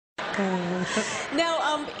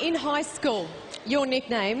Now, in high school, your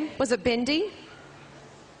nickname, was it Bendy?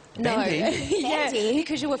 Bendy? No. Yeah, Bendy?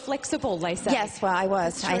 because you were flexible, they say. Yes, well, I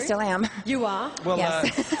was. I still am. You are? Well,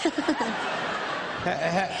 Yes.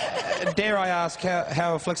 dare I ask,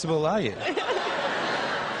 how flexible are you?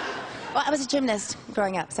 Well, I was a gymnast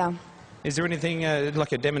growing up, so Is there anything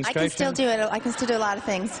like a I demonstration? can still do it. I can still do a lot of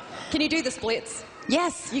things. Can you do the splits?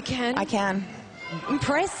 Yes. You can? I can.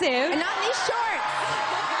 Impressive. And not in these shorts.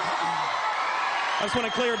 I just want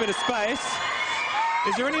to clear a bit of space.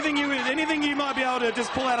 Is there anything you might be able to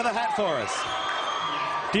just pull out of the hat for us?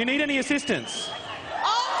 Do you need any assistance?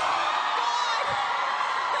 Oh, God!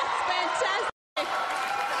 That's fantastic.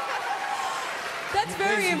 That's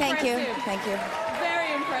very impressive. Thank you. Thank you.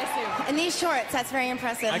 Very impressive. In these shorts, that's very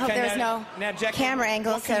impressive. I hope Okay, there's no Jackie, camera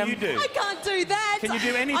angles. What can you do? I can't do that. Can you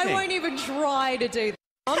do anything? I won't even try to do that.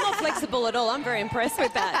 I'm not flexible at all. I'm very impressed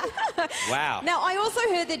with that. Wow. Now, I also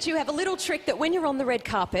heard that you have a little trick that when you're on the red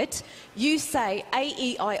carpet, you say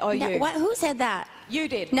A-E-I-O-U. No, what? Who said that? You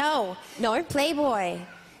did. No. No? Playboy.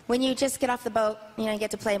 When you just get off the boat, you know, you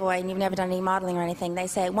get to Playboy and you've never done any modeling or anything, they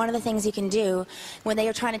say one of the things you can do when they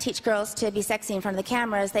are trying to teach girls to be sexy in front of the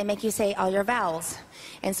cameras, they make you say all your vowels.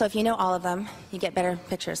 And so if you know all of them, you get better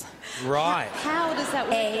pictures. Right. How does that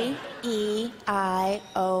work? A-E-I-O-U.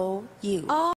 Oh.